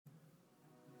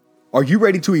Are you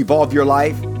ready to evolve your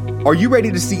life? Are you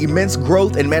ready to see immense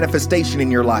growth and manifestation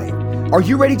in your life? Are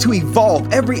you ready to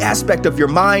evolve every aspect of your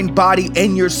mind, body,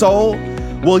 and your soul?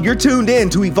 Well, you're tuned in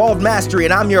to Evolved Mastery,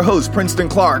 and I'm your host, Princeton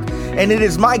Clark, and it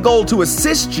is my goal to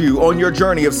assist you on your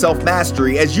journey of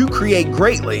self-mastery as you create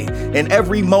greatly in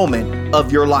every moment of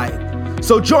your life.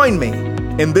 So join me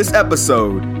in this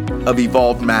episode of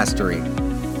Evolved Mastery.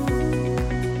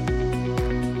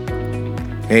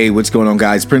 Hey, what's going on,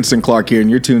 guys? Princeton Clark here, and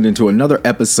you're tuned into another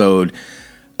episode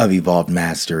of Evolved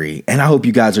Mastery. And I hope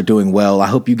you guys are doing well. I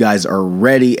hope you guys are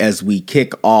ready as we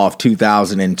kick off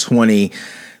 2020.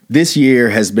 This year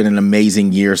has been an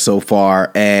amazing year so far.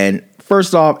 And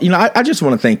first off, I just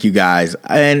want to thank you guys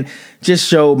and just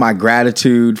show my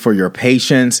gratitude for your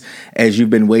patience as you've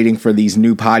been waiting for these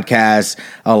new podcasts.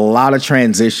 A lot of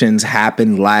transitions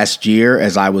happened last year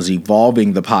as I was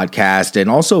evolving the podcast and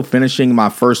also finishing my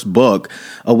first book,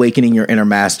 Awakening Your Inner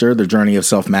Master, The Journey of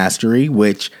Self-Mastery,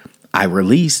 which I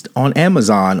released on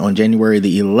Amazon on January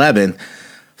the 11th,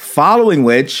 following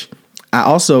which I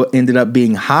also ended up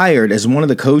being hired as one of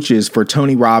the coaches for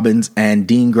Tony Robbins and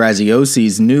Dean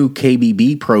Graziosi's new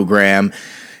KBB program.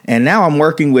 And now I'm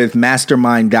working with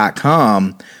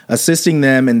Mastermind.com, assisting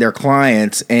them and their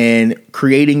clients in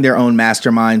creating their own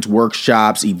masterminds,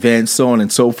 workshops, events, so on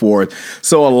and so forth.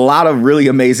 So a lot of really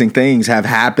amazing things have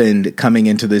happened coming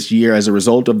into this year as a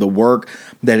result of the work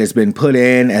that has been put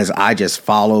in as I just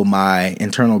follow my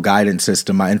internal guidance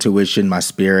system, my intuition, my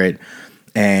spirit,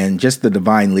 and just the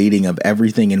divine leading of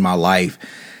everything in my life.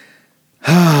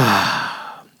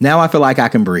 Now I feel like I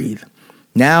can breathe.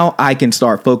 Now I can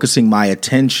start focusing my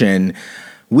attention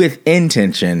with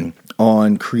intention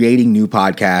on creating new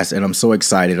podcasts, and I'm so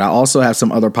excited. I also have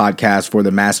some other podcasts for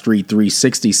the Mastery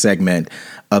 360 segment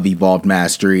of Evolved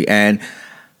Mastery, and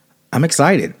I'm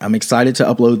excited. I'm excited to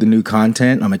upload the new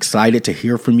content. I'm excited to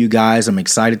hear from you guys. I'm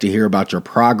excited to hear about your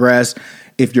progress.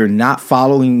 If you're not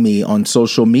following me on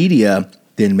social media,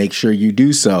 then make sure you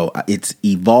do so. It's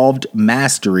Evolved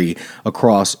Mastery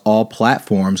across all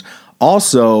platforms.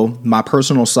 Also, my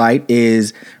personal site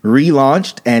is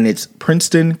relaunched, and it's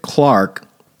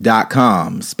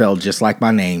PrincetonClark.com, spelled just like my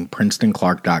name,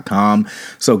 PrincetonClark.com.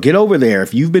 So get over there.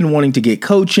 If you've been wanting to get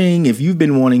coaching, if you've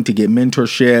been wanting to get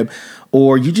mentorship,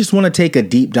 or you just want to take a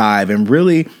deep dive and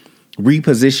really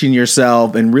reposition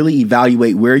yourself and really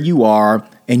evaluate where you are,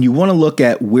 and you want to look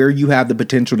at where you have the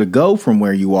potential to go from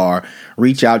where you are,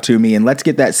 reach out to me and let's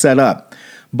get that set up.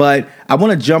 But I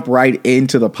want to jump right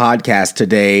into the podcast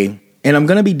today. And I'm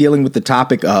going to be dealing with the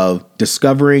topic of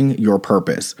discovering your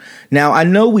purpose. Now, I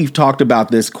know we've talked about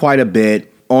this quite a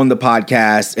bit on the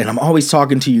podcast, and I'm always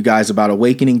talking to you guys about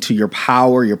awakening to your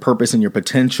power, your purpose, and your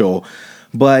potential.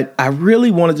 But I really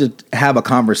wanted to have a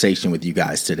conversation with you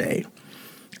guys today.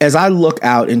 As I look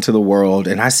out into the world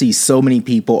and I see so many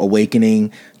people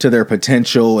awakening to their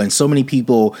potential and so many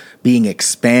people being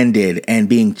expanded and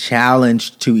being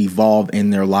challenged to evolve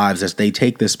in their lives as they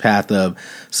take this path of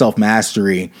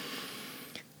self-mastery,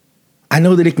 I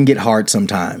know that it can get hard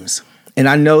sometimes. And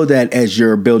I know that as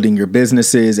you're building your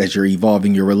businesses, as you're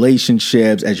evolving your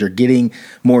relationships, as you're getting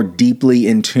more deeply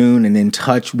in tune and in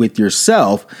touch with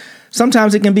yourself,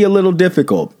 sometimes it can be a little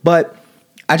difficult. But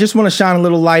I just want to shine a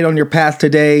little light on your path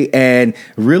today and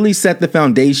really set the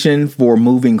foundation for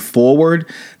moving forward.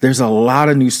 There's a lot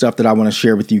of new stuff that I want to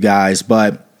share with you guys,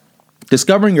 but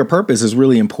discovering your purpose is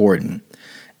really important.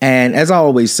 And as I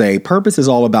always say, purpose is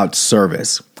all about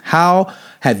service. How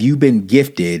have you been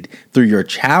gifted through your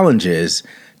challenges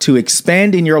to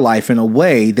expand in your life in a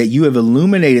way that you have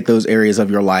illuminated those areas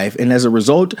of your life? And as a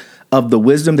result of the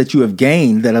wisdom that you have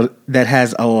gained that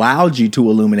has allowed you to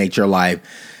illuminate your life,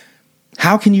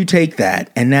 how can you take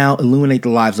that and now illuminate the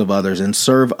lives of others and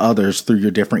serve others through your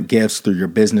different gifts, through your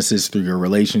businesses, through your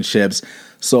relationships,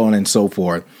 so on and so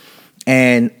forth?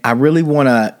 And I really want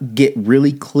to get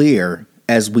really clear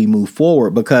as we move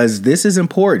forward, because this is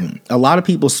important. A lot of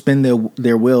people spin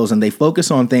their wheels and they focus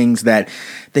on things that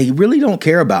they really don't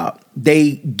care about.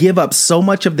 They give up so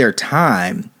much of their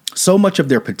time, so much of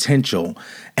their potential,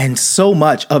 and so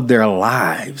much of their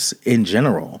lives in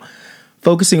general,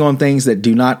 focusing on things that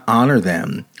do not honor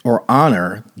them or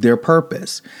honor their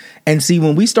purpose. And see,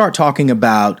 when we start talking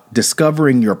about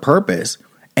discovering your purpose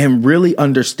and really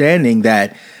understanding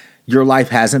that your life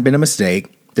hasn't been a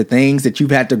mistake, the things that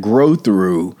you've had to grow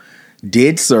through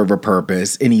did serve a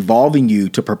purpose in evolving you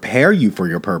to prepare you for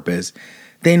your purpose,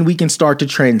 then we can start to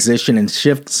transition and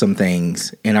shift some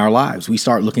things in our lives. We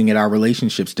start looking at our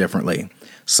relationships differently.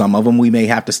 Some of them we may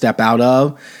have to step out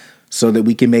of so that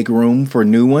we can make room for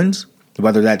new ones,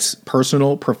 whether that's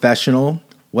personal, professional,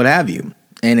 what have you.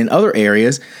 And in other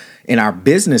areas, In our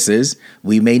businesses,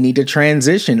 we may need to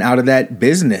transition out of that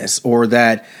business or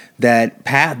that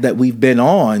path that we've been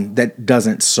on that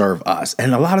doesn't serve us.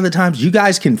 And a lot of the times you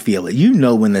guys can feel it. You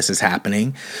know when this is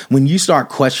happening. When you start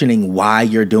questioning why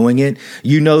you're doing it,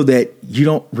 you know that you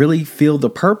don't really feel the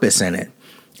purpose in it.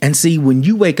 And see, when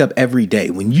you wake up every day,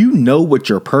 when you know what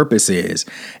your purpose is,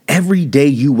 every day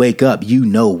you wake up, you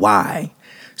know why.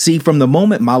 See, from the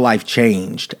moment my life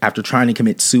changed after trying to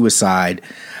commit suicide,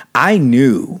 I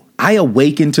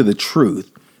awakened to the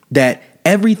truth that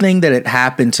everything that had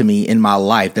happened to me in my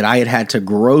life that I had to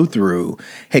grow through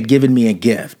had given me a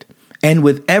gift. And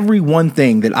with every one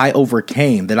thing that I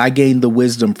overcame, that I gained the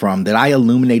wisdom from, that I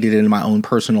illuminated in my own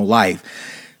personal life,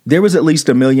 there was at least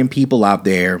 1 million people out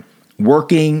there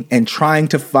working and trying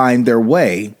to find their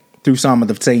way through some of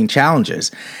the same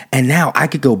challenges. And now I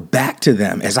could go back to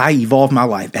them as I evolved my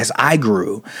life, as I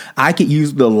grew. I could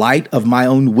use the light of my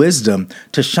own wisdom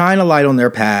to shine a light on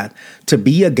their path, to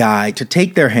be a guide, to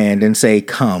take their hand and say,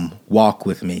 come, walk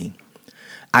with me.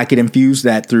 I could infuse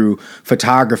that through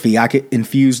photography. I could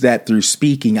infuse that through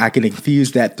speaking. I could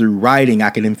infuse that through writing. I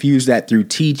could infuse that through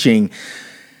teaching.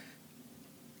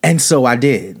 And so I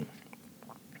did.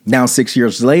 Now, 6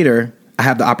 years later, I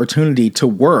have the opportunity to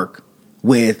work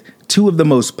with two of the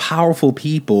most powerful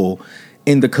people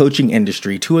in the coaching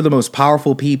industry, two of the most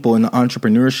powerful people in the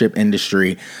entrepreneurship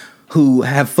industry who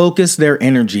have focused their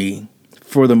energy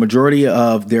for the majority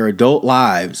of their adult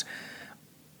lives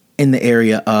in the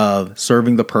area of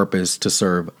serving the purpose to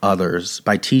serve others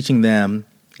by teaching them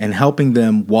and helping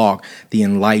them walk the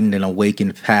enlightened and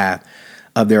awakened path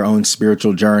of their own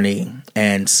spiritual journey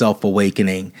and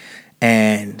self-awakening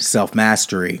and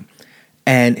self-mastery.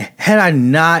 And had I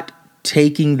not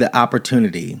taken the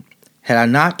opportunity, had I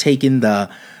not taken the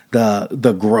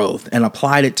growth and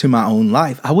applied it to my own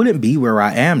life, I wouldn't be where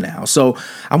I am now. So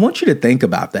I want you to think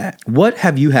about that. What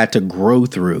have you had to grow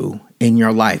through in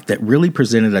your life that really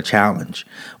presented a challenge?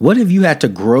 What have you had to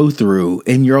grow through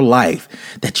in your life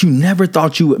that you never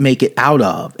thought you would make it out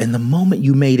of? And the moment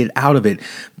you made it out of it,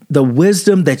 the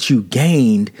wisdom that you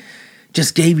gained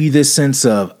just gave you this sense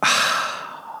of,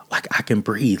 like, I can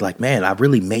breathe. Like, man, I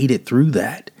really made it through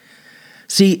that.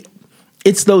 See,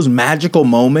 it's those magical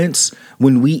moments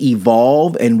when we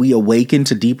evolve and we awaken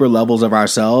to deeper levels of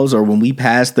ourselves, or when we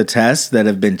pass the tests that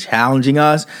have been challenging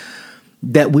us,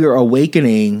 that we're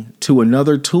awakening to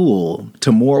another tool,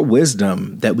 to more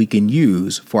wisdom that we can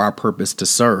use for our purpose to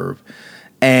serve.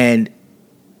 And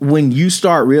when you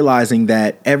start realizing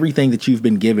that everything that you've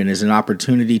been given is an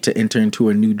opportunity to enter into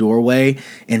a new doorway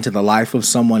into the life of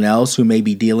someone else who may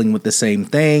be dealing with the same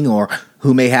thing, or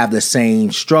who may have the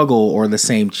same struggle or the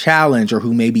same challenge, or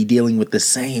who may be dealing with the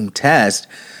same test,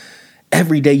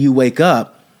 every day you wake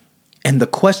up and the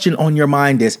question on your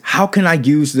mind is, how can I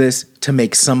use this to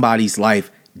make somebody's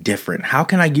life different? How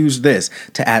can I use this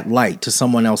to add light to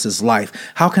someone else's life?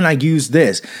 How can I use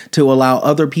this to allow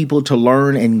other people to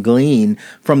learn and glean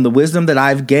from the wisdom that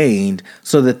I've gained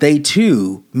so that they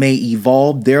too may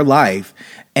evolve their life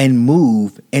and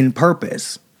move in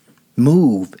purpose,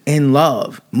 move in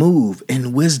love, move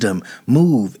in wisdom,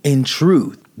 move in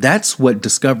truth? That's what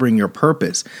discovering your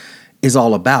purpose is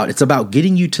all about. It's about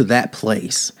getting you to that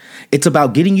place. It's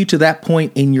about getting you to that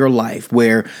point in your life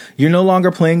where you're no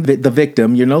longer playing the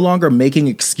victim. You're no longer making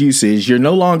excuses. You're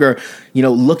no longer,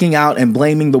 looking out and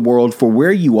blaming the world for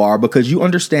where you are, because you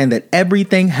understand that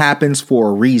everything happens for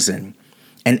a reason.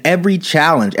 And every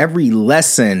challenge, every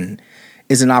lesson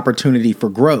is an opportunity for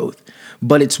growth.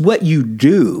 But it's what you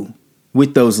do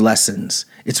with those lessons.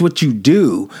 It's what you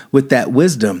do with that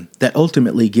wisdom that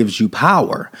ultimately gives you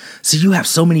power. So you have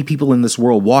so many people in this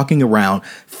world walking around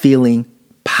feeling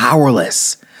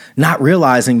powerless, not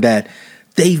realizing that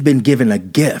they've been given a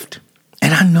gift.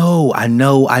 And I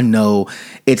know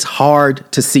it's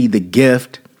hard to see the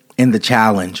gift in the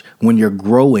challenge when you're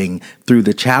growing through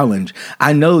the challenge.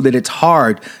 I know that it's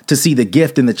hard to see the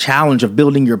gift in the challenge of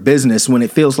building your business when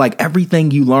it feels like everything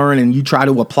you learn and you try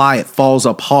to apply it falls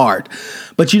apart.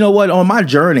 But you know what? On my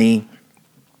journey,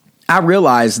 I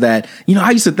realized that,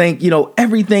 I used to think,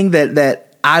 everything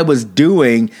that I was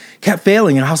doing kept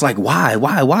failing. And I was like,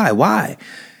 why?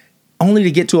 Only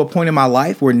to get to a point in my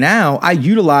life where now I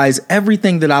utilize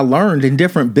everything that I learned in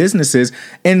different businesses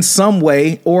in some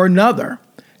way or another.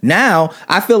 Now,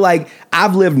 I feel like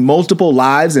I've lived multiple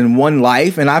lives in one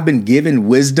life, and I've been given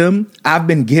wisdom. I've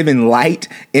been given light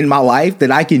in my life that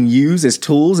I can use as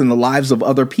tools in the lives of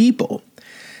other people.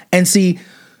 And see,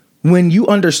 when you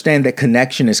understand that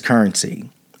connection is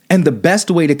currency, And the best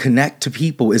way to connect to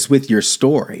people is with your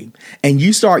story. And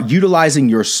you start utilizing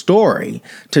your story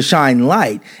to shine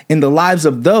light in the lives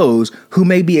of those who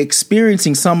may be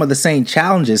experiencing some of the same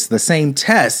challenges, the same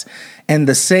tests, and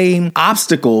the same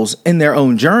obstacles in their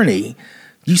own journey.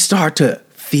 You start to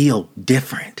feel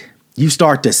different. You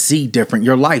start to see different.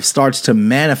 Your life starts to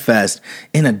manifest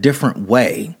in a different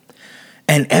way.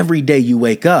 And every day you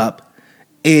wake up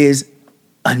is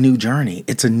a new journey.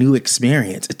 It's a new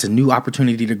experience. It's a new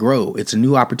opportunity to grow. It's a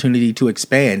new opportunity to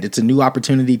expand. It's a new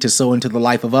opportunity to sow into the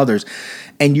life of others.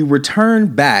 And you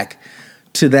return back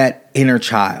to that inner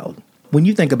child. When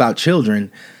you think about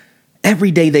children,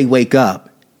 every day they wake up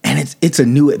and it's a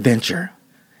new adventure.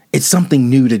 It's something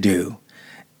new to do.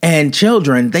 And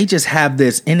children, they just have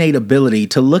this innate ability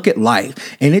to look at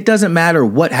life, and it doesn't matter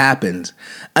what happens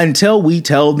until we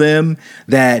tell them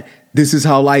that this is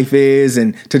how life is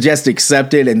and to just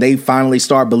accept it, and they finally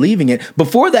start believing it.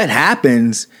 Before that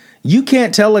happens, you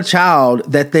can't tell a child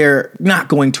that they're not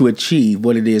going to achieve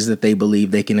what it is that they believe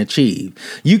they can achieve.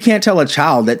 You can't tell a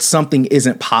child that something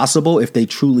isn't possible if they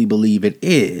truly believe it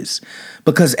is.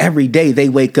 Because every day they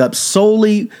wake up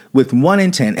solely with one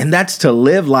intent, and that's to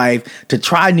live life, to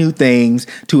try new things,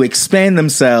 to expand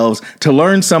themselves, to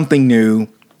learn something new.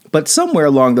 But somewhere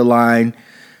along the line,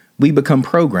 we become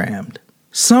programmed.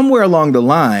 Somewhere along the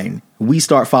line, we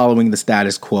start following the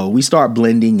status quo. We start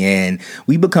blending in.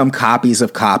 We become copies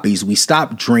of copies. We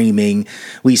stop dreaming.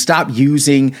 We stop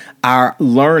using our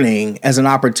learning as an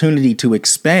opportunity to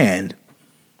expand.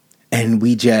 And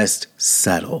we just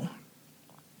settle.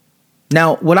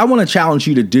 Now, what I want to challenge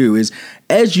you to do is,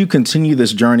 as you continue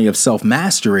this journey of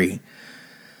self-mastery,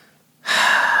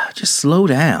 just slow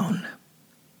down.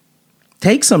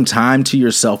 Take some time to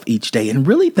yourself each day and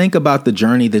really think about the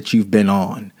journey that you've been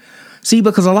on. See,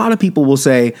 because a lot of people will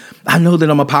say, I know that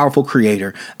I'm a powerful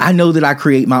creator. I know that I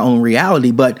create my own reality.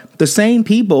 But the same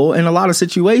people in a lot of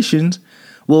situations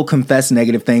will confess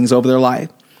negative things over their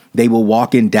life. They will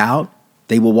walk in doubt.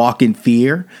 They will walk in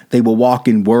fear. They will walk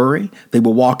in worry. They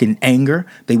will walk in anger.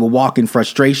 They will walk in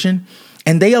frustration.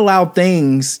 And they allow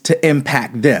things to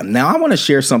impact them. Now, I want to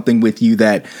share something with you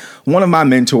that one of my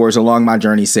mentors along my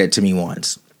journey said to me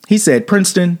once. He said,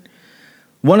 Princeton,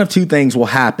 one of two things will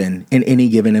happen in any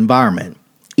given environment.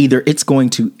 Either it's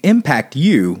going to impact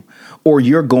you or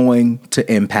you're going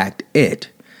to impact it.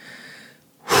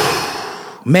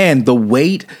 Man, the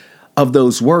weight of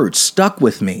those words stuck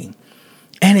with me.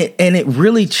 And it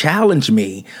really challenged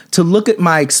me to look at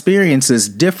my experiences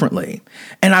differently.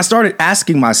 And I started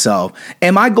asking myself,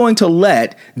 am I going to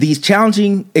let these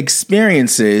challenging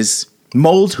experiences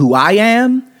mold who I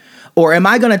am? Or am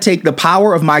I going to take the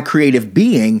power of my creative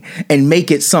being and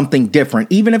make it something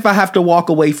different? Even if I have to walk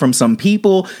away from some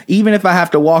people, even if I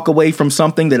have to walk away from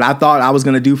something that I thought I was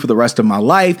going to do for the rest of my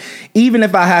life, even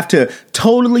if I have to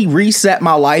totally reset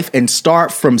my life and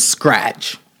start from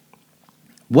scratch.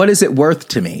 What is it worth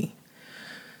to me?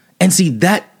 And see,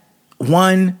 that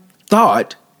one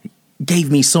thought gave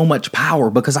me so much power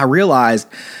because I realized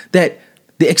that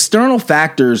the external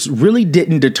factors really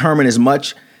didn't determine as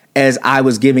much as I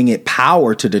was giving it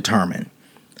power to determine.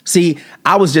 See,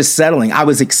 I was just settling. I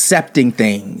was accepting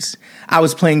things. I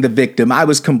was playing the victim. I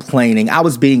was complaining. I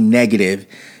was being negative.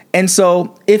 And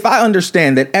so if I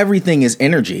understand that everything is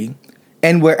energy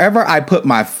and wherever I put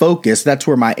my focus, that's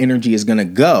where my energy is going to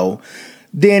go,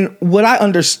 then what I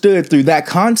understood through that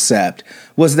concept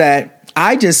was that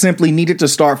I just simply needed to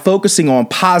start focusing on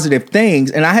positive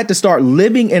things. And I had to start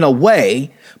living in a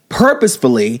way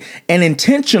purposefully and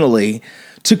intentionally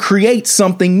to create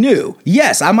something new.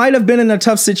 Yes, I might have been in a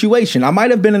tough situation. I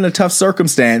might have been in a tough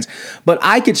circumstance, but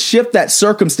I could shift that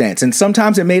circumstance. And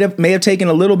sometimes it may have taken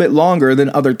a little bit longer than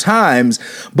other times.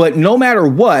 But no matter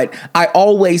what, I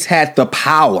always had the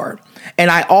power.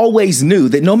 And I always knew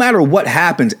that no matter what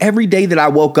happens, every day that I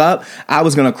woke up, I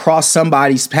was going to cross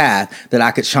somebody's path that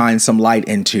I could shine some light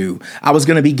into. I was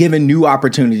going to be given new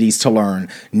opportunities to learn,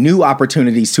 new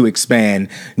opportunities to expand,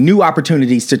 new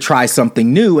opportunities to try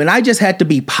something new. And I just had to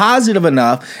be positive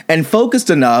enough and focused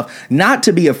enough not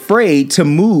to be afraid to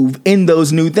move in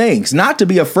those new things, not to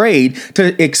be afraid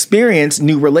to experience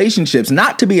new relationships,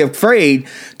 not to be afraid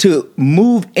to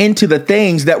move into the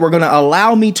things that were going to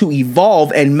allow me to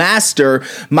evolve and master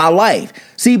my life.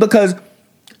 See, because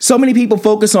so many people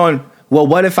focus on, well,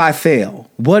 what if I fail?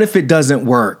 What if it doesn't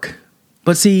work?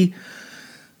 But see,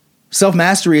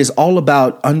 self-mastery is all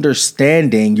about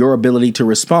understanding your ability to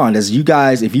respond. As you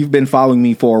guys, if you've been following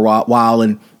me for a while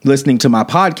and listening to my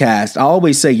podcast, I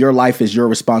always say your life is your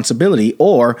responsibility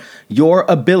or your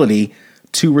ability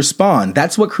to respond.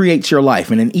 That's what creates your life.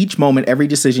 And in each moment, every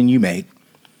decision you make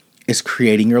is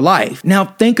creating your life. Now,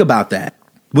 think about that.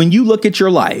 When you look at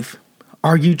your life,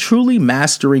 are you truly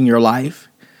mastering your life,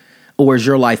 or is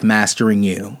your life mastering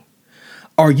you?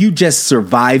 Are you just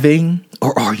surviving,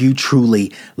 or are you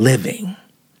truly living?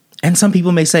 And some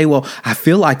people may say, well, I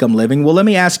feel like I'm living. Well, let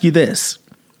me ask you this.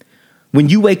 When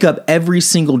you wake up every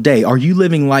single day, are you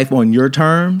living life on your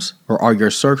terms, or are your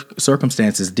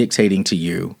circumstances dictating to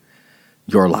you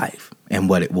your life and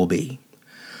what it will be?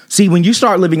 See, when you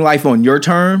start living life on your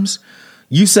terms,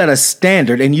 you set a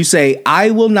standard and you say,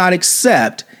 I will not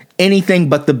accept anything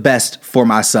but the best for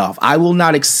myself. I will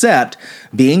not accept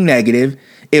being negative.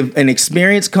 If an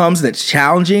experience comes that's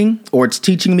challenging or it's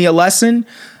teaching me a lesson,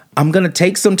 I'm going to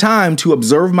take some time to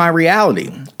observe my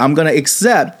reality. I'm going to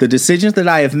accept the decisions that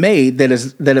I have made that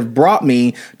have brought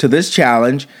me to this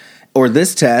challenge or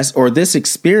this test or this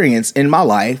experience in my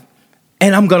life.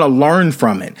 And I'm going to learn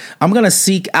from it. I'm going to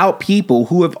seek out people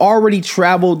who have already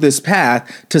traveled this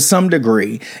path to some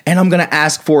degree, and I'm going to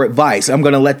ask for advice. I'm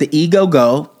going to let the ego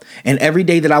go. And every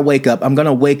day that I wake up, I'm going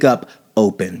to wake up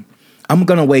open. I'm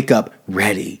going to wake up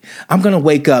ready. I'm going to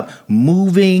wake up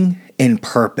moving in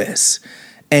purpose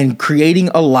and creating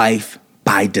a life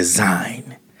by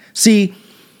design. See,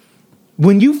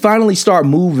 when you finally start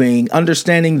moving,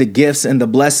 understanding the gifts and the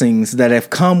blessings that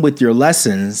have come with your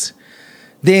lessons,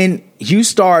 then you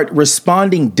start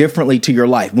responding differently to your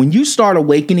life. When you start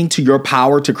awakening to your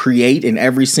power to create in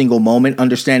every single moment,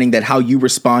 understanding that how you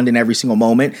respond in every single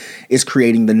moment is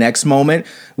creating the next moment,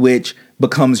 which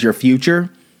becomes your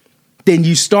future, then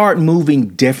you start moving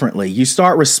differently. You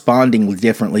start responding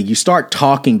differently. You start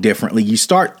talking differently. You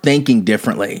start thinking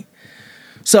differently.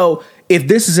 So if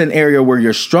this is an area where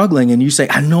you're struggling and you say,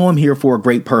 I know I'm here for a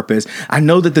great purpose. I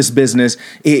know that this business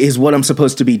is what I'm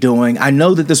supposed to be doing. I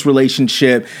know that this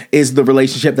relationship is the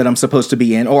relationship that I'm supposed to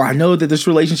be in. Or I know that this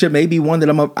relationship may be one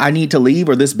that I need to leave,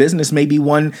 or this business may be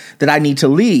one that I need to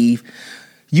leave.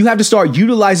 You have to start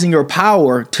utilizing your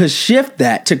power to shift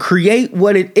that, to create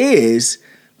what it is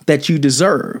that you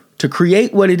deserve, to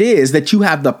create what it is that you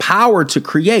have the power to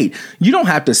create. You don't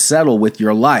have to settle with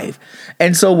your life.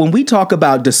 And so when we talk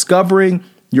about discovering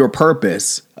your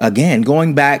purpose, again,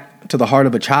 going back to the heart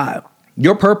of a child,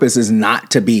 your purpose is not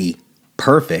to be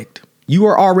perfect. You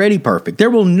are already perfect.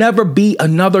 There will never be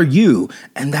another you,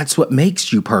 and that's what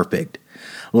makes you perfect.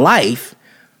 Life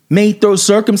may throw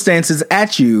circumstances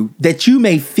at you that you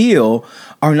may feel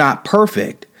are not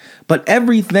perfect, but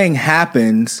everything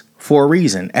happens for a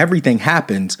reason. Everything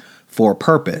happens for a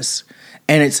purpose.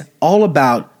 And it's all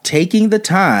about taking the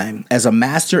time as a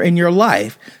master in your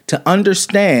life to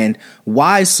understand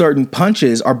why certain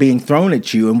punches are being thrown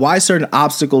at you and why certain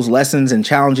obstacles, lessons, and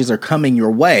challenges are coming your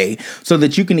way, so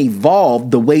that you can evolve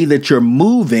the way that you're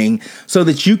moving, so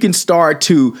that you can start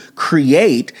to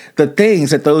create the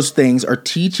things that those things are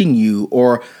teaching you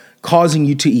or causing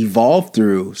you to evolve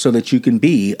through, so that you can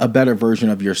be a better version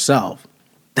of yourself.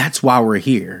 That's why we're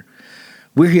here.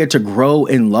 We're here to grow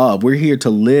in love. We're here to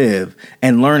live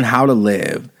and learn how to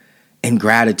live in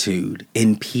gratitude,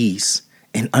 in peace,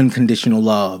 in unconditional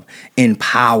love, in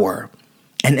power.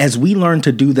 And as we learn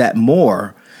to do that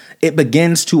more, it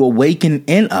begins to awaken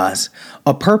in us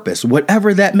a purpose,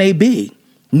 whatever that may be.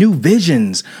 New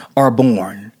visions are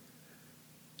born.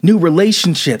 New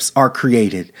relationships are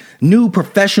created. New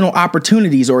professional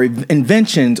opportunities or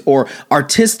inventions or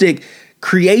artistic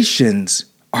creations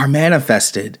are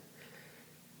manifested.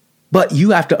 But you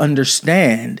have to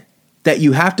understand that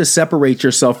you have to separate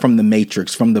yourself from the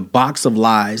matrix, from the box of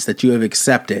lies that you have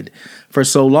accepted for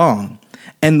so long.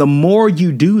 And the more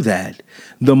you do that,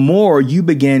 the more you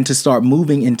begin to start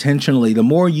moving intentionally, the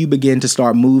more you begin to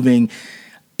start moving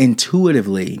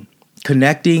intuitively,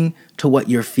 connecting to what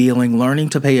you're feeling, learning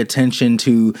to pay attention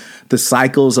to the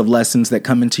cycles of lessons that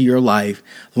come into your life,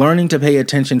 learning to pay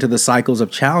attention to the cycles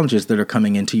of challenges that are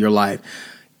coming into your life.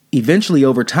 Eventually,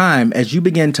 over time, as you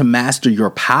begin to master your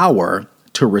power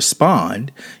to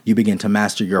respond, you begin to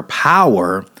master your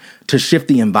power to shift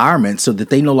the environment so that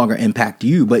they no longer impact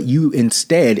you, but you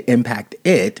instead impact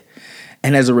it.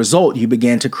 And as a result, you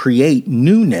begin to create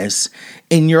newness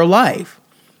in your life.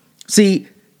 See,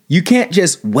 you can't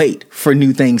just wait for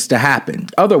new things to happen.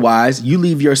 Otherwise, you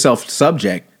leave yourself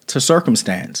subject to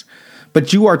circumstance.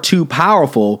 But you are too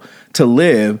powerful to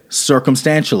live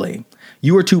circumstantially.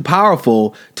 You are too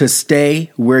powerful to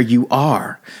stay where you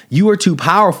are. You are too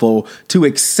powerful to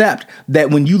accept that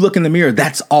when you look in the mirror,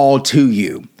 that's all to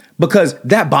you. Because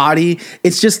that body,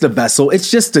 it's just a vessel.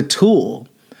 It's just a tool.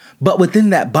 But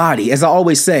within that body, as I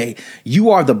always say,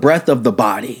 you are the breath of the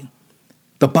body.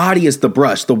 The body is the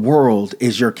brush. The world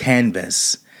is your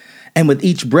canvas. And with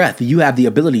each breath, you have the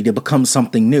ability to become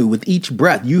something new. With each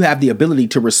breath, you have the ability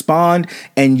to respond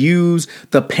and use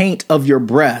the paint of your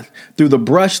breath through the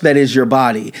brush that is your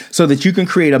body so that you can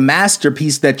create a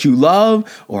masterpiece that you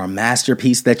love or a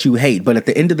masterpiece that you hate. But at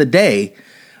the end of the day,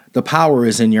 the power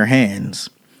is in your hands.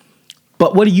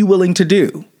 But what are you willing to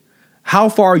do? How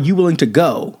far are you willing to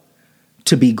go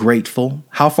to be grateful?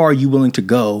 How far are you willing to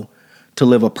go to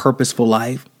live a purposeful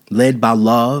life? Led by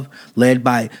love, led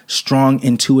by strong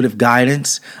intuitive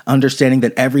guidance, understanding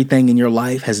that everything in your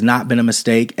life has not been a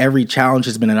mistake. Every challenge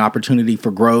has been an opportunity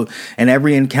for growth, and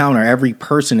every encounter, every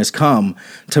person has come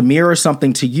to mirror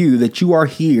something to you that you are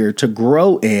here to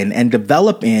grow in and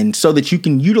develop in so that you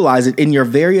can utilize it in your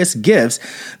various gifts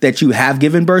that you have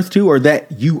given birth to or that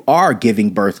you are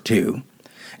giving birth to.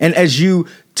 And as you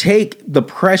take the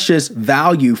precious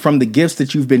value from the gifts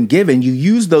that you've been given, you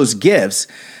use those gifts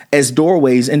as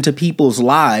doorways into people's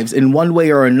lives in one way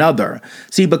or another.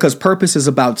 See, because purpose is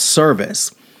about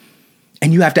service.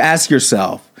 And you have to ask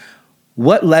yourself,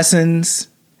 what lessons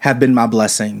have been my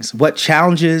blessings? What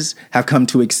challenges have come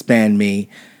to expand me?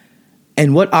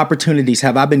 And what opportunities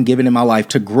have I been given in my life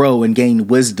to grow and gain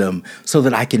wisdom so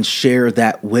that I can share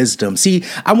that wisdom? See,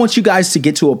 I want you guys to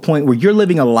get to a point where you're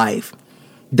living a life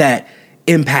that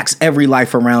impacts every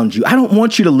life around you. I don't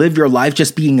want you to live your life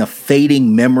just being a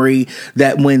fading memory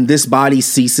that when this body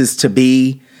ceases to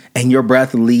be and your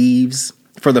breath leaves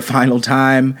for the final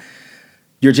time,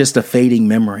 you're just a fading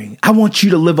memory. I want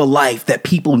you to live a life that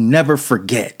people never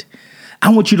forget.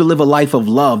 I want you to live a life of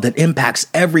love that impacts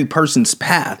every person's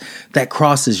path that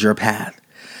crosses your path.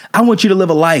 I want you to live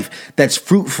a life that's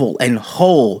fruitful and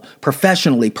whole,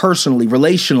 professionally, personally,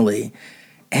 relationally,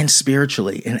 and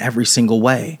spiritually in every single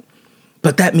way.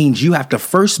 But that means you have to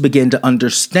first begin to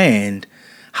understand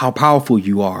how powerful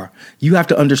you are. You have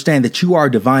to understand that you are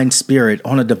a divine spirit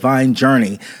on a divine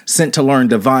journey, sent to learn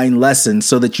divine lessons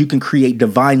so that you can create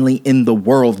divinely in the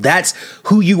world. That's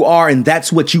who you are, and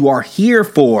that's what you are here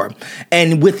for.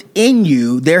 And within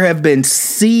you, there have been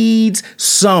seeds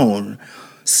sown,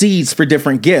 seeds for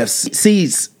different gifts,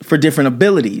 seeds for different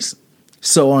abilities,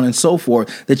 so on and so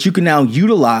forth, that you can now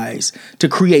utilize to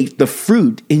create the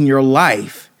fruit in your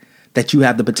life that you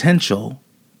have the potential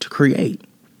to create.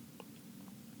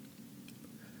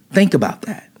 Think about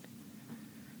that.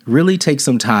 Really take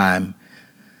some time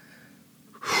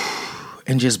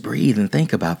and just breathe and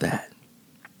think about that.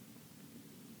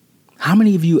 How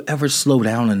many of you ever slow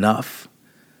down enough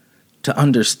to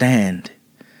understand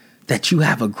that you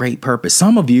have a great purpose?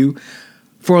 Some of you,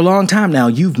 for a long time now,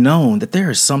 you've known that there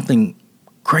is something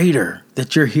greater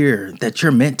that you're here, that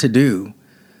you're meant to do.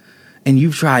 And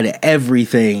you've tried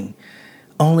everything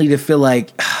only to feel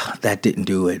like that didn't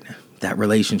do it. That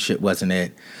relationship wasn't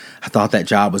it. I thought that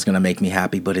job was going to make me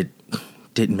happy, but it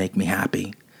didn't make me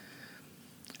happy.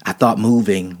 I thought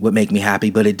moving would make me happy,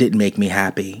 but it didn't make me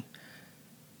happy.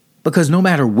 Because no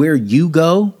matter where you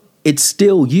go, it's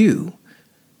still you.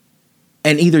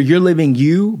 And either you're living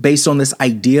you based on this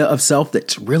idea of self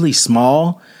that's really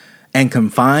small and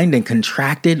confined and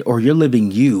contracted, or you're living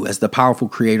you as the powerful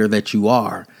creator that you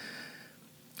are.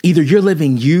 Either you're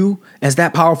living you as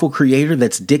that powerful creator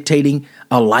that's dictating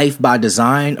a life by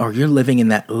design, or you're living in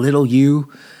that little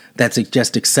you that's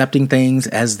just accepting things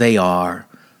as they are.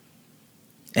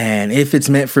 And if it's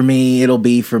meant for me, it'll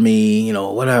be for me,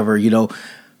 whatever,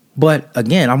 But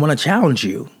again, I want to challenge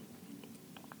you.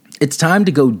 It's time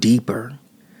to go deeper.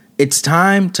 It's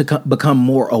time to become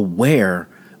more aware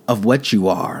of what you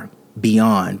are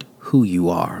beyond who you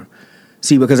are.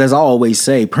 See, because as I always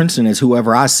say, Princeton is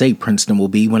whoever I say Princeton will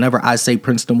be whenever I say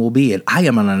Princeton will be. And I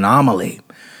am an anomaly.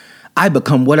 I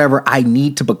become whatever I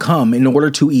need to become in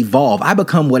order to evolve. I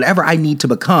become whatever I need to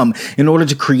become in order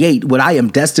to create what I am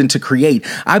destined to create.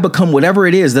 I become whatever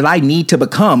it is that I need to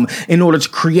become in order to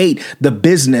create the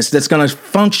business that's going to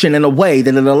function in a way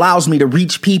that it allows me to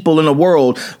reach people in the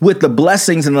world with the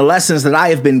blessings and the lessons that I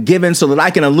have been given so that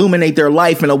I can illuminate their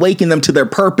life and awaken them to their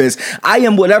purpose. I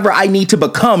am whatever I need to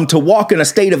become to walk in a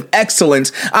state of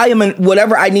excellence. I am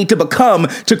whatever I need to become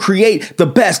to create the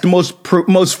best,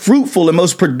 most fruitful and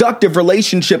most productive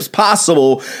relationships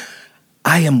possible.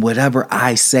 I am whatever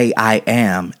I say I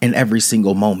am in every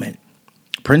single moment.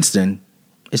 Princeton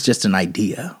is just an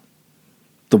idea.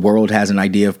 The world has an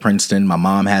idea of Princeton. My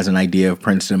mom has an idea of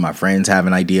Princeton. My friends have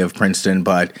an idea of Princeton.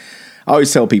 But I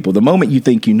always tell people the moment you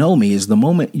think you know me is the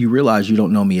moment you realize you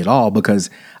don't know me at all,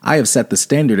 because I have set the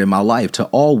standard in my life to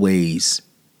always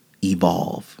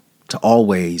evolve, to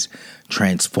always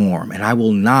transform. And I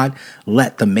will not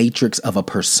let the matrix of a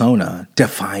persona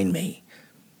define me.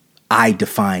 I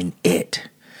define it,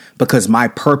 because my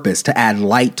purpose to add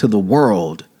light to the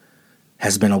world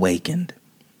has been awakened.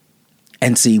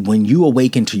 And see, when you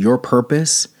awaken to your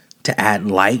purpose to add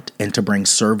light and to bring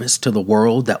service to the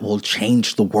world that will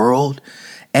change the world,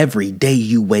 every day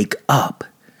you wake up,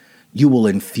 you will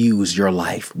infuse your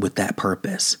life with that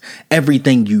purpose.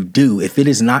 Everything you do, if it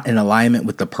is not in alignment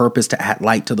with the purpose to add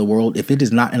light to the world, if it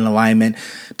is not in alignment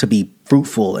to be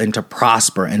fruitful and to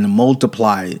prosper and to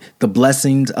multiply the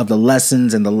blessings of the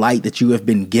lessons and the light that you have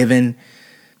been given,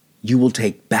 you will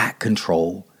take back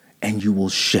control and you will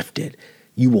shift it.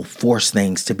 You will force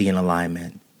things to be in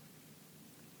alignment.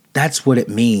 That's what it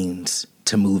means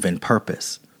to move in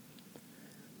purpose.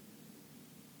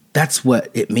 That's what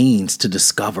it means to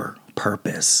discover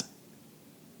purpose.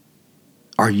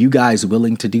 Are you guys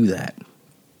willing to do that?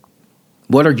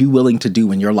 What are you willing to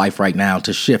do in your life right now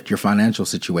to shift your financial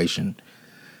situation?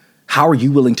 How are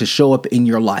you willing to show up in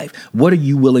your life? What are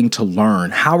you willing to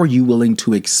learn? How are you willing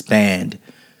to expand?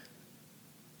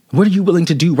 What are you willing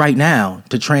to do right now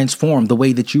to transform the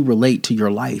way that you relate to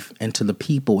your life and to the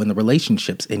people and the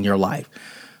relationships in your life?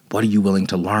 What are you willing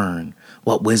to learn?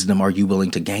 What wisdom are you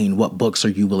willing to gain? What books are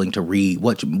you willing to read?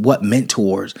 What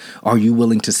mentors are you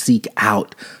willing to seek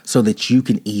out so that you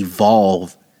can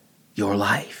evolve your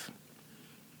life?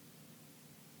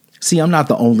 See, I'm not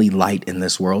the only light in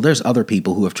this world. There's other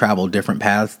people who have traveled different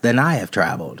paths than I have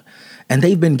traveled, and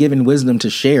they've been given wisdom to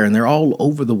share, and they're all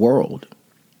over the world.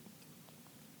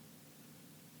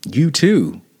 You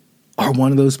too are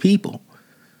one of those people.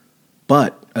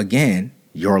 But again,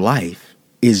 your life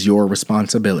is your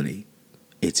responsibility.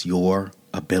 It's your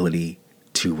ability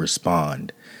to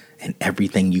respond. And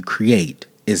everything you create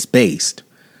is based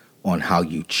on how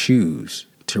you choose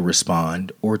to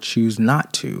respond or choose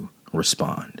not to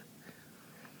respond.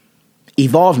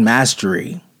 Evolved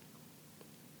mastery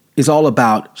is all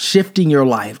about shifting your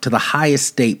life to the highest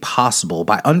state possible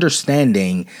by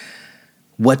understanding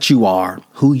what you are,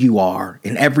 who you are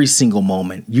in every single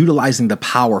moment, utilizing the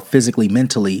power physically,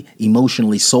 mentally,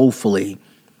 emotionally, soulfully,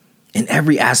 in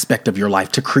every aspect of your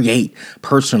life to create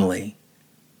personally,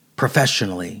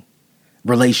 professionally,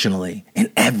 relationally,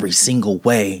 in every single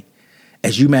way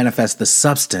as you manifest the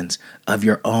substance of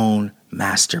your own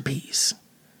masterpiece.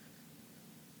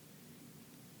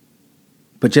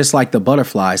 But just like the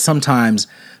butterfly, sometimes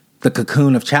the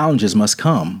cocoon of challenges must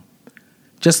come.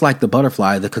 Just like the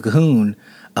butterfly, the cocoon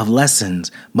of lessons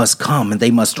must come and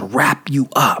they must wrap you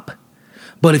up.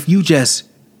 But if you just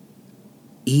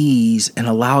ease and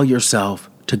allow yourself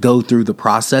to go through the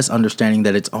process, understanding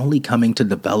that it's only coming to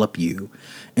develop you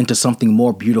into something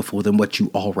more beautiful than what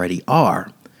you already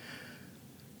are,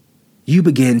 you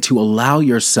begin to allow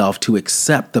yourself to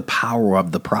accept the power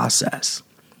of the process.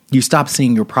 You stop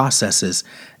seeing your processes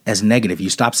as negative.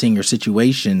 You stop seeing your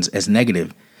situations as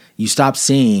negative. You stop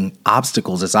seeing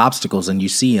obstacles as obstacles and you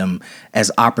see them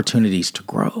as opportunities to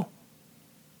grow.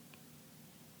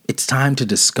 It's time to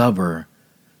discover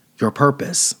your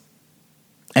purpose.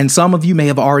 And some of you may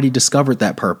have already discovered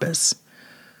that purpose.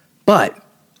 But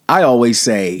I always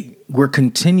say we're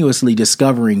continuously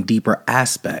discovering deeper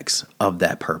aspects of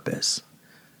that purpose.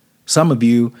 Some of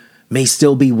you may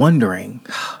still be wondering,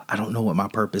 I don't know what my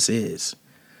purpose is.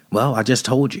 Well, I just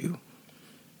told you.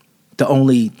 The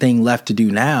only thing left to do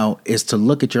now is to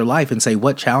look at your life and say,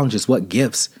 what challenges, what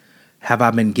gifts have I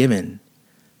been given?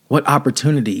 What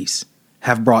opportunities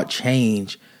have brought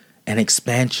change and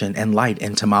expansion and light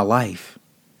into my life?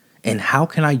 And how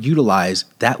can I utilize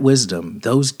that wisdom,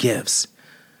 those gifts,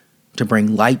 to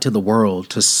bring light to the world,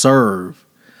 to serve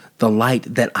the light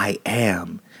that I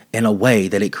am in a way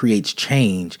that it creates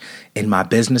change in my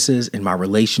businesses, in my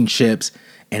relationships,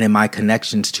 and in my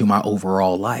connections to my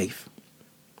overall life?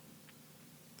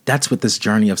 That's what this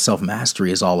journey of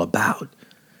self-mastery is all about.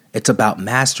 It's about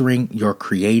mastering your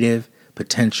creative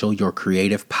potential, your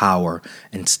creative power,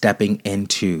 and stepping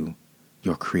into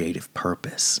your creative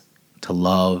purpose to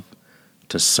love,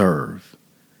 to serve,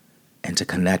 and to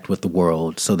connect with the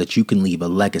world so that you can leave a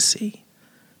legacy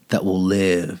that will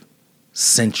live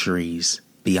centuries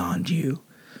beyond you.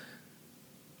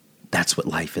 That's what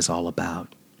life is all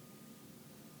about.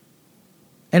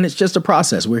 And it's just a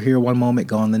process. We're here one moment,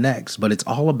 gone the next. But it's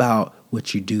all about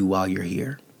what you do while you're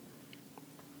here.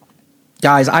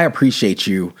 Guys, I appreciate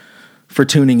you for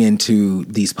tuning into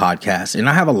these podcasts. And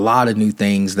I have a lot of new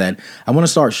things that I want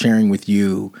to start sharing with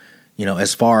you,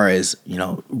 as far as,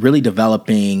 really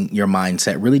developing your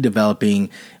mindset, really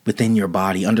developing within your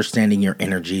body, understanding your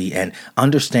energy and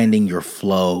understanding your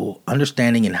flow,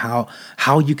 understanding and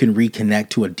how you can reconnect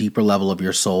to a deeper level of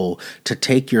your soul to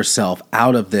take yourself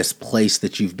out of this place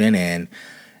that you've been in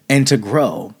and to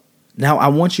grow. Now, I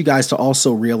want you guys to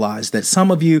also realize that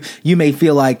some of you may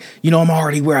feel like, I'm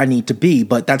already where I need to be,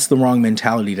 but that's the wrong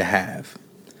mentality to have.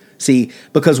 See,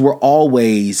 because we're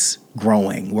always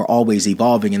growing, we're always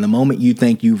evolving. And the moment you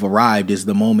think you've arrived is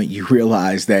the moment you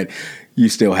realize that you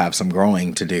still have some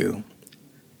growing to do.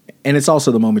 And it's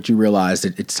also the moment you realize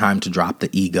that it's time to drop the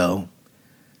ego.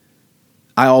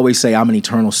 I always say I'm an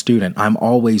eternal student. I'm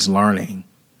always learning.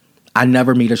 I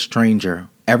never meet a stranger.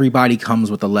 Everybody comes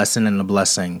with a lesson and a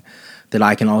blessing that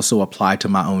I can also apply to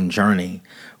my own journey,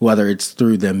 whether it's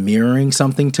through them mirroring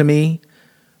something to me,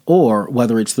 or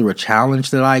whether it's through a challenge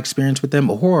that I experience with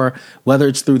them, or whether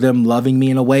it's through them loving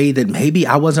me in a way that maybe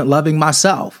I wasn't loving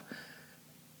myself.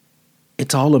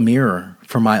 It's all a mirror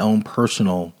for my own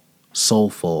personal,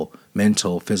 soulful,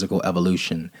 mental, physical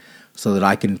evolution, so that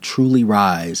I can truly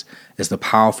rise as the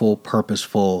powerful,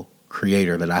 purposeful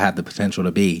creator that I have the potential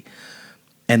to be.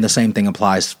 And the same thing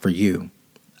applies for you.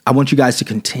 I want you guys to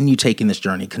continue taking this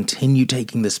journey, continue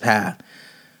taking this path.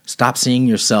 Stop seeing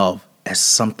yourself as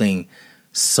something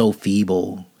so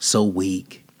feeble, so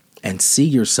weak, and see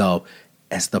yourself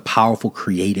as the powerful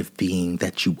creative being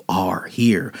that you are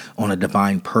here on a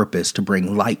divine purpose to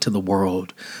bring light to the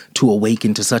world, to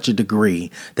awaken to such a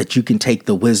degree that you can take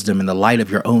the wisdom and the light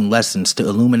of your own lessons to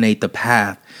illuminate the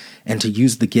path and to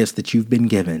use the gifts that you've been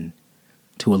given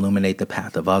to illuminate the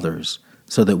path of others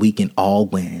so that we can all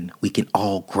win, we can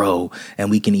all grow,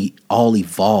 and we can all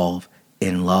evolve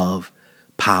in love,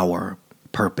 power,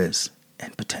 purpose,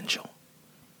 and potential.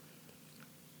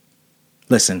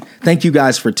 Listen, thank you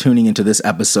guys for tuning into this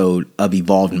episode of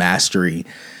Evolved Mastery.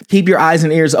 Keep your eyes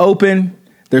and ears open.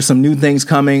 There's some new things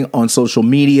coming on social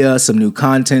media, some new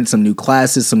content, some new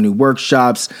classes, some new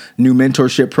workshops, new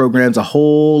mentorship programs, a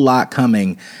whole lot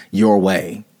coming your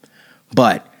way.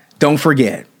 But don't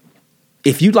forget,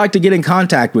 if you'd like to get in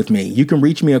contact with me, you can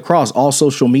reach me across all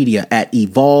social media at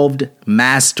Evolved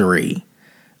Mastery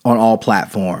on all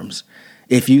platforms.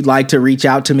 If you'd like to reach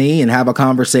out to me and have a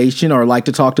conversation or like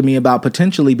to talk to me about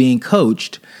potentially being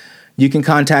coached, you can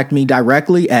contact me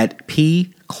directly at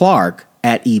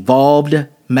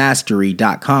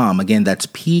pclark@evolvedmastery.com. Again, that's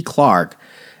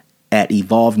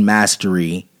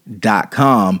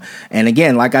pclark@evolvedmastery.com. And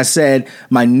again, like I said,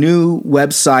 my new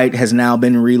website has now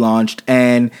been relaunched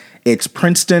and it's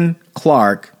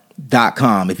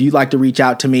PrincetonClark.com. If you'd like to reach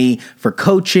out to me for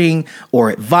coaching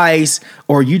or advice,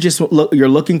 or you're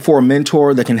looking for a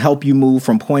mentor that can help you move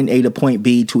from point A to point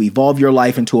B to evolve your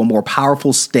life into a more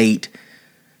powerful state,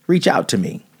 reach out to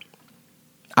me.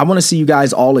 I want to see you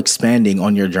guys all expanding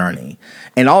on your journey.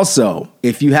 And also,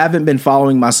 if you haven't been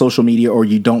following my social media or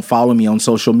you don't follow me on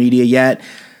social media yet,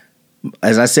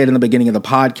 as I said in the beginning of the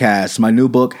podcast, my new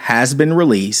book has been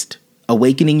released,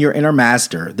 Awakening Your Inner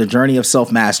Master, The Journey of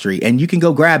Self-Mastery. And you can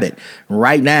go grab it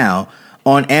right now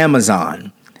on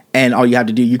Amazon. And all you have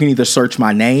to do, you can either search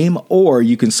my name or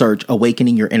you can search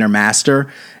Awakening Your Inner Master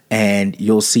and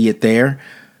you'll see it there.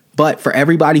 But for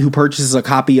everybody who purchases a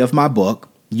copy of my book,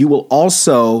 you will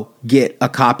also get a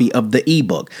copy of the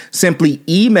ebook. Simply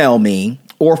email me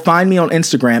or find me on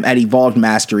Instagram at Evolved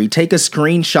Mastery. Take a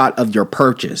screenshot of your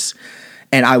purchase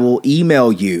and I will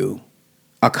email you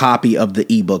a copy of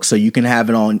the ebook so you can have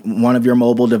it on one of your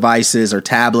mobile devices or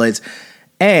tablets,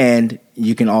 and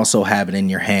you can also have it in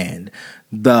your hand.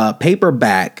 The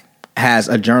paperback has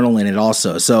a journal in it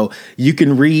also, so you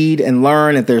can read and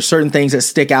learn. If there's certain things that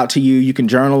stick out to you, you can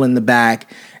journal in the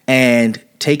back and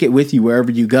take it with you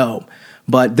wherever you go.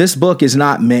 But this book is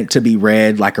not meant to be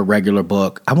read like a regular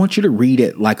book. I want you to read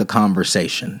it like a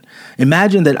conversation.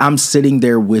 Imagine that I'm sitting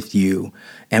there with you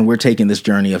and we're taking this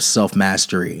journey of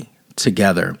self-mastery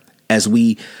together as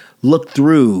we look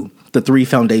through the three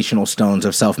foundational stones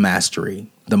of self-mastery: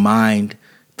 the mind,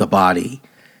 the body,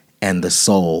 and the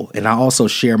soul. And I also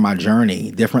share my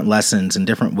journey, different lessons and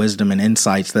different wisdom and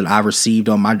insights that I received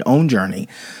on my own journey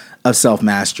of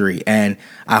self-mastery. And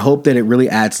I hope that it really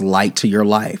adds light to your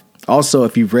life. Also,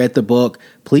 if you've read the book,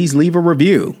 please leave a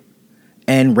review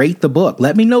and rate the book.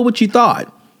 Let me know what you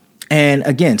thought. And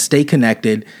again, stay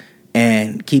connected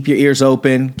and keep your ears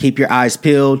open, keep your eyes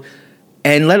peeled,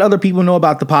 and let other people know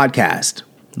about the podcast.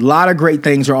 A lot of great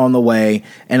things are on the way,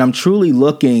 and I'm truly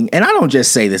looking, and I don't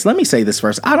just say this, let me say this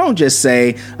first. I don't just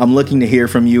say I'm looking to hear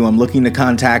from you, I'm looking to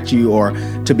contact you or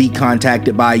to be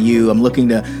contacted by you, I'm looking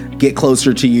to get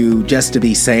closer to you just to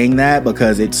be saying that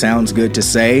because it sounds good to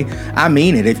say. I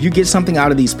mean it. If you get something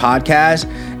out of these podcasts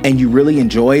and you really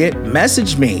enjoy it,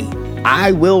 message me.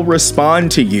 I will respond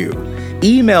to you.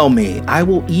 Email me. I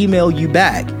will email you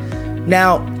back.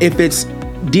 Now, if it's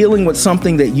dealing with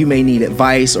something that you may need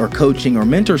advice or coaching or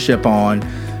mentorship on,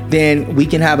 then we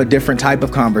can have a different type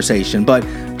of conversation. But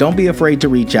don't be afraid to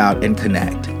reach out and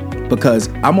connect, because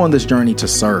I'm on this journey to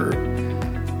serve.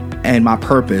 And my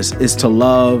purpose is to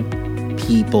love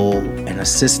people and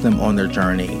assist them on their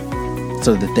journey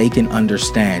so that they can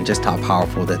understand just how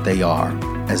powerful that they are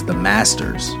as the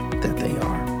masters that they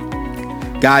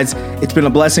are. Guys, it's been a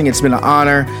blessing. It's been an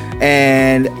honor.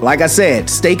 And like I said,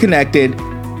 stay connected.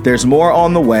 There's more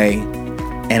on the way,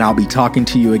 and I'll be talking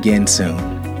to you again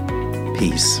soon.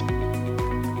 Peace.